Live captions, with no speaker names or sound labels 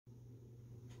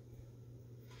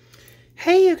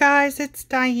Hey you guys, it's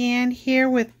Diane here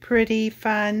with Pretty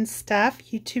Fun Stuff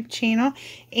YouTube channel,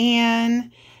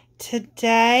 and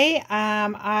today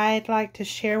I'd like to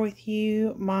share with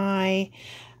you my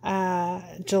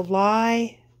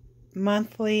July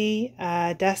monthly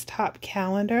desktop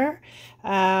calendar.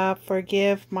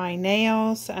 Forgive my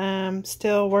nails, I'm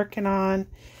still working on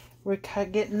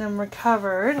getting them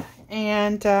recovered.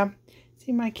 And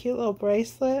see my cute little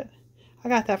bracelet? I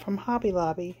got that from Hobby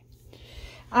Lobby.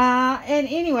 And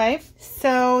anyway,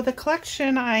 so the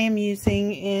collection I am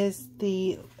using is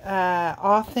the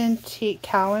Authentique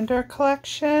Calendar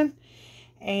collection,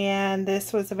 and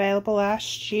this was available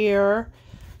last year.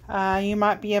 You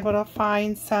might be able to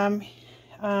find some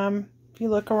if you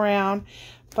look around,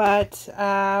 but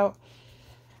I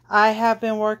have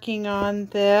been working on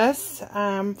this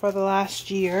for the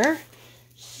last year.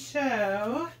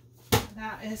 So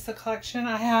that is the collection.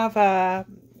 I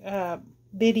have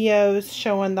videos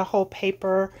showing the whole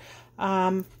paper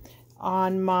on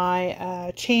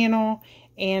my channel,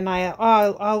 and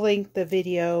I'll link the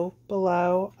video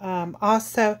below.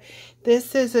 Also,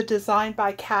 this is a design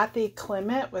by Kathy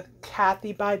Clement with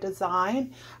Kathy by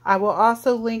Design. I will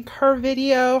also link her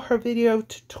video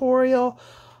tutorial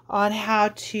on how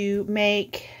to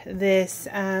make this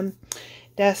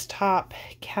desktop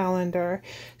calendar.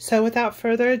 So without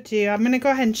further ado, I'm going to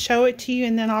go ahead and show it to you,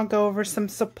 and then I'll go over some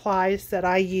supplies that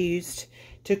I used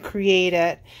to create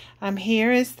it.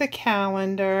 Here is the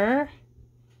calendar.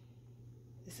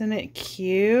 Isn't it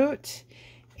cute?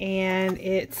 And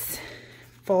it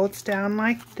folds down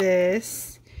like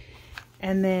this,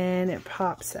 and then it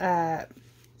pops up.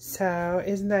 So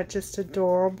isn't that just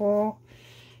adorable?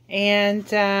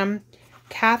 And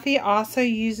Kathy also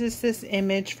uses this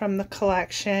image from the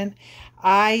collection.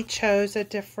 I chose a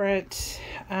different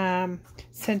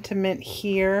sentiment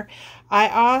here. I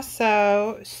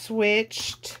also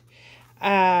switched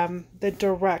the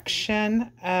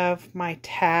direction of my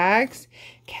tags.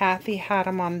 Kathy had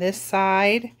them on this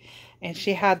side, and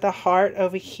she had the heart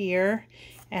over here,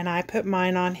 and I put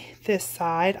mine on this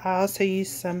side. I also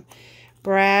used some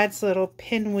Brad's little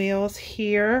pinwheels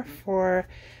here for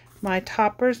my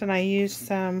toppers, and I used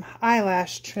some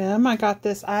eyelash trim. I got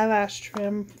this eyelash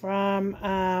trim from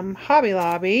Hobby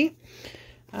Lobby.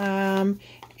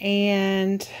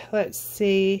 And let's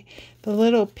see, the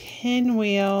little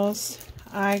pinwheels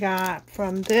I got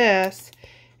from this.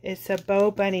 It's a Bow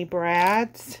Bunny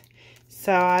Brad's.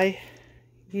 So I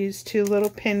used two little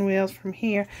pinwheels from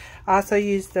here. I also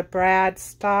used the Brad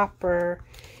stopper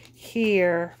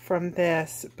here from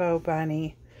this Bow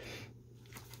Bunny.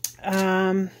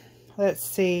 Let's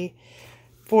see,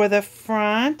 for the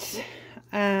front,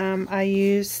 I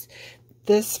used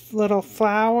this little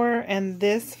flower, and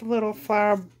this little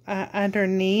flower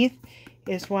underneath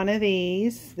is one of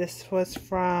these. This was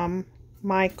from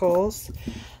Michael's.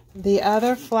 The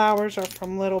other flowers are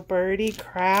from Little Birdie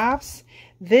Crafts.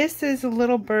 This is a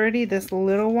Little Birdie, this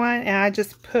little one, and I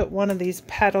just put one of these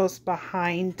petals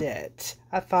behind it.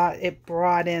 I thought it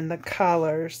brought in the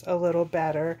colors a little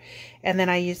better. And then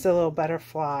I used a little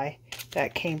butterfly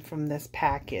that came from this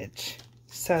package.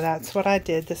 So that's what I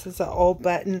did. This is an old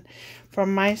button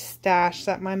from my stash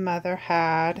that my mother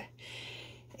had.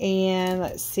 And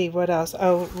let's see what else.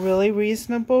 Oh, really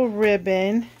reasonable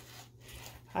ribbon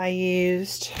I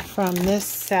used from this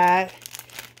set.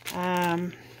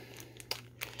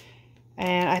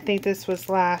 And I think this was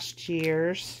last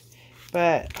year's,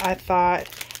 but I thought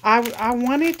I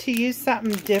wanted to use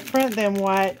something different than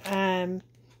what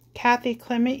Kathy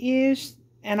Clement used,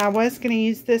 and I was going to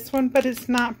use this one, but it's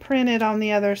not printed on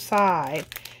the other side.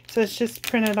 So it's just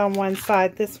printed on one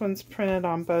side. This one's printed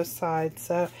on both sides.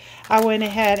 So I went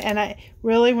ahead, and I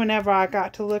really, whenever I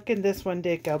got to looking, this one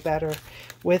did go better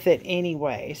with it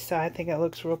anyway. So I think it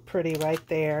looks real pretty right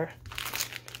there.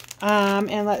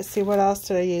 And let's see, what else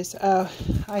did I use? Oh,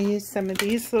 I used some of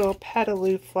these little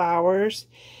petaloo flowers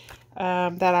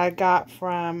that I got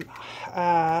from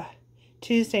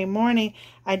Tuesday morning.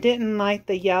 I didn't like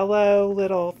the yellow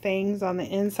little things on the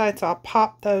inside, so I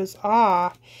popped those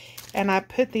off, and I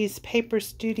put these Paper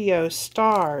Studio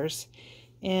stars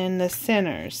in the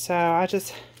center. So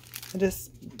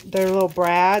they're little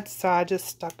Brads, so I just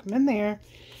stuck them in there.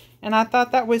 And I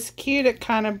thought that was cute. It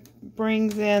kind of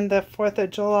brings in the 4th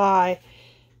of July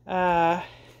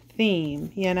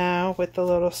theme, you know, with the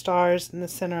little stars in the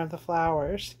center of the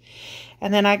flowers.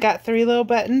 And then I got 3 little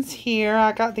buttons here.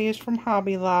 I got these from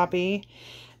Hobby Lobby.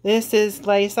 This is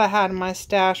lace I had in my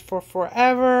stash for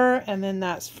forever, and then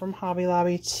that's from Hobby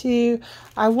Lobby too.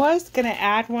 I was going to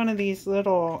add one of these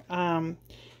little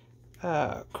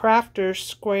crafter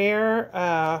square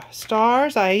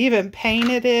stars. I even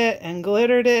painted it and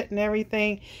glittered it and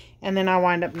everything, and then I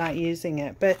wind up not using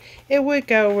it. But it would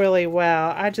go really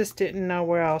well. I just didn't know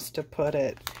where else to put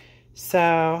it.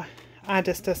 So I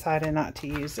just decided not to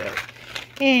use it.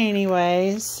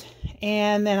 Anyways,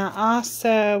 and then I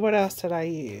also, what else did I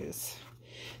use?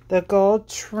 The gold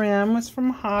trim was from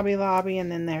Hobby Lobby,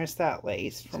 and then there's that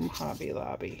lace from Hobby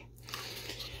Lobby.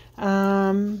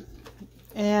 And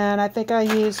I think I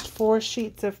used 4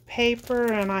 sheets of paper,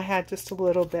 and I had just a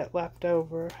little bit left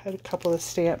over. I had a couple of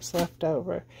stamps left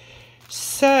over.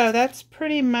 So that's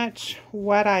pretty much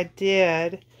what I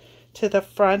did to the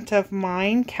front of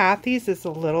mine. Kathy's is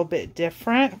a little bit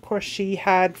different. Of course, she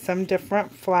had some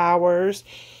different flowers,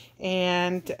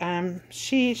 and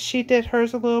she did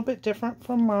hers a little bit different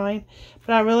from mine.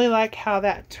 But I really like how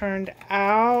that turned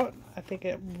out. I think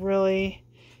it really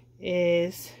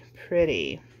is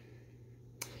pretty.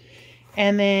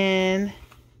 And then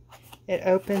it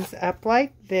opens up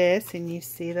like this, and you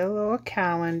see the little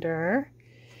calendar.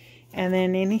 And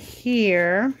then in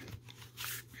here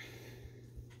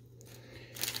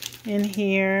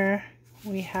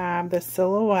we have the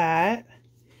silhouette,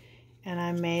 and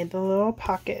I made the little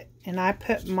pocket, and I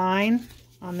put mine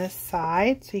on this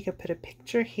side, so you could put a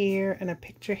picture here and a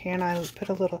picture here, and I put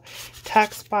a little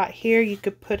tuck spot here. You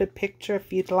could put a picture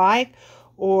if you'd like,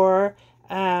 or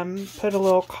put a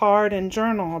little card and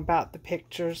journal about the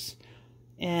pictures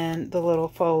in the little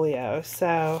folio.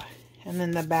 So, and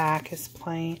then the back is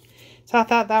plain. So I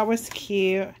thought that was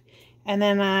cute. And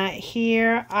then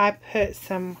here I put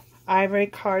some ivory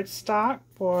cardstock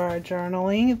for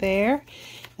journaling there.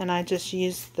 And I just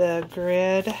used the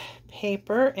grid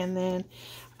paper, and then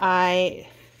I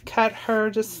cut her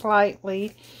just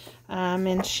slightly,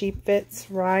 and she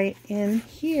fits right in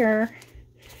here.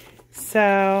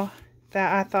 So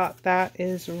that, I thought that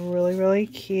is really, really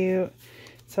cute.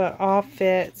 So it all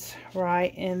fits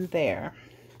right in there.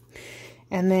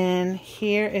 And then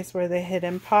here is where the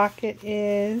hidden pocket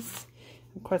is.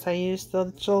 Of course, I used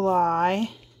the July,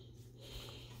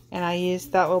 and I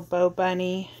used that little bow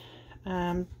bunny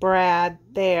brad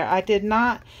there. I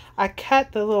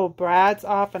cut the little brads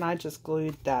off, and I just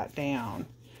glued that down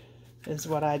is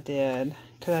what I did,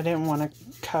 because I didn't want to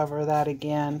cover that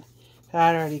again.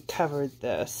 I already covered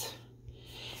this.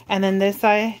 And then this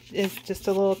is just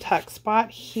a little tuck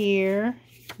spot here.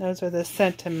 Those are the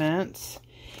sentiments.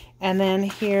 And then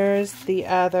here's the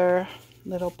other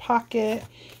little pocket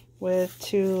with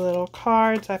 2 little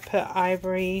cards. I put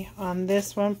ivory on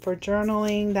this one for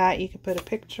journaling that you could put a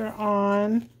picture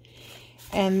on.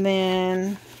 And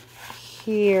then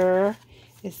here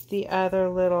is the other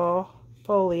little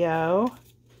folio.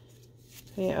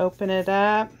 So you open it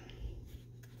up.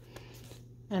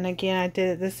 And again, I did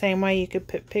it the same way. You could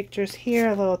put pictures here,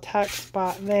 a little tuck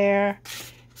spot there.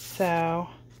 So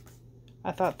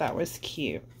I thought that was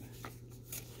cute.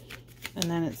 And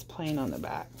then it's plain on the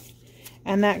back.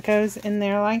 And that goes in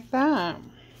there like that.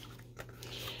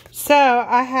 So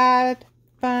I had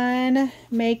fun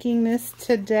making this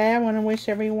today. I want to wish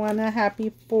everyone a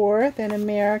happy 4th in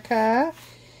America.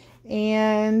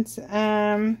 And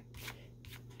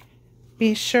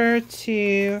be sure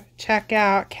to check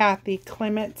out Kathy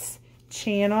Clement's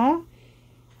channel.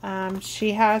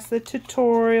 She has the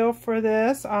tutorial for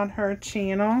this on her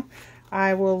channel.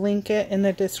 I will link it in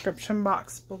the description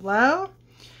box below.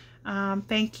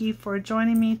 Thank you for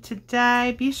joining me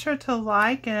today. Be sure to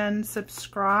like and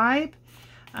subscribe,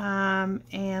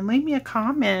 and leave me a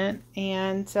comment,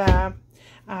 and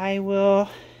I will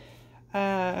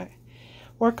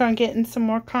work on getting some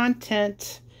more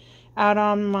content out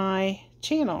on my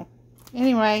channel.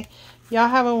 Anyway, y'all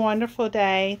have a wonderful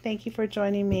day. Thank you for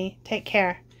joining me. Take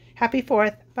care. Happy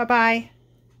 4th. Bye-bye.